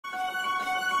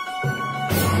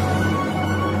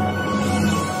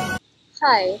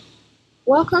Hi,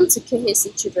 welcome to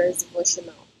KHC Children's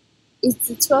Devotional. It's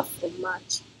the 12th of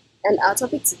March, and our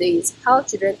topic today is How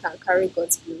Children Can Carry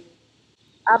God's Glory.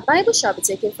 Our Bible shall be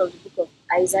taken from the book of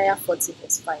Isaiah 40,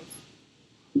 verse 5.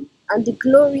 And the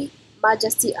glory,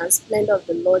 majesty, and splendor of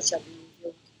the Lord shall be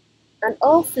revealed, and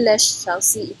all flesh shall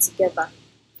see it together,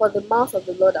 for the mouth of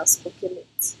the Lord has spoken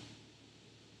it.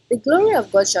 The glory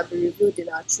of God shall be revealed in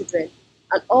our children,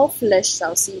 and all flesh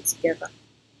shall see it together.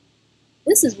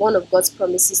 This is one of God's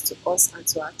promises to us and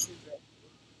to our children.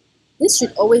 This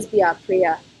should always be our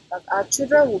prayer, that our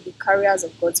children will be carriers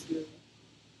of God's glory.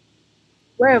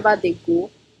 Wherever they go,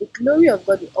 the glory of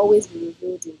God will always be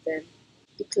revealed in them.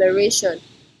 Declaration: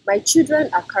 My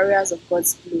children are carriers of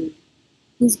God's glory.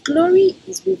 His glory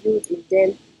is revealed in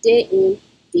them day in,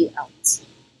 day out.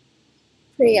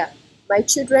 Prayer: My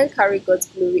children carry God's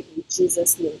glory in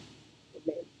Jesus' name.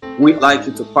 Amen. We'd like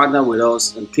you to partner with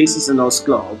us in Cases and Us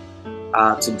Club.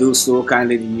 To do so,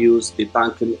 kindly use the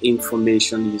banking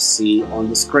information you see on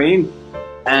the screen.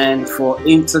 And for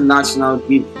international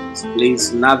givings,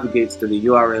 please navigate to the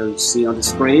URL you see on the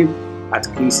screen at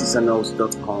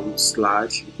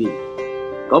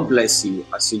casesandus.com/give. God bless you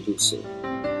as you do so.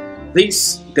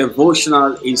 This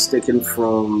devotional is taken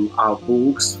from our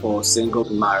books for single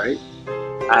and married,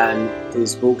 and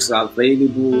these books are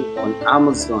available on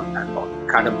Amazon and on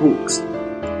Kada Books.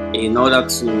 In order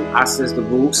to access the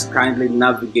books, kindly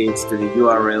navigate to the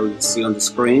URL you see on the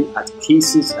screen at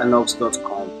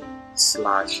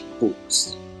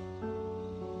casesandus.com/books.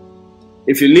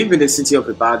 If you live in the city of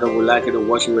Ibadan, we'd like you to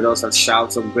watch it with us at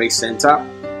Shouts of Grace Center.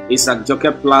 It's at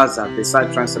Joker Plaza,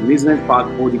 beside Trans Amusement Park,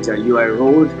 Odija UI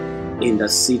Road, in the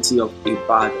city of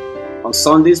Ibadan. On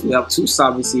Sundays, we have two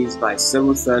services by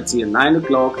 7:30 and 9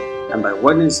 o'clock, and by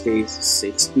Wednesdays,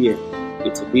 6 p.m.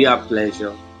 It will be our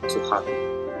pleasure to have you.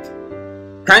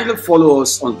 Kindly follow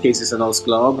us on Cases and Us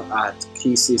Club at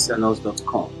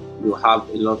casesandus.com. You'll have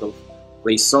a lot of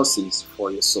resources for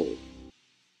your soul.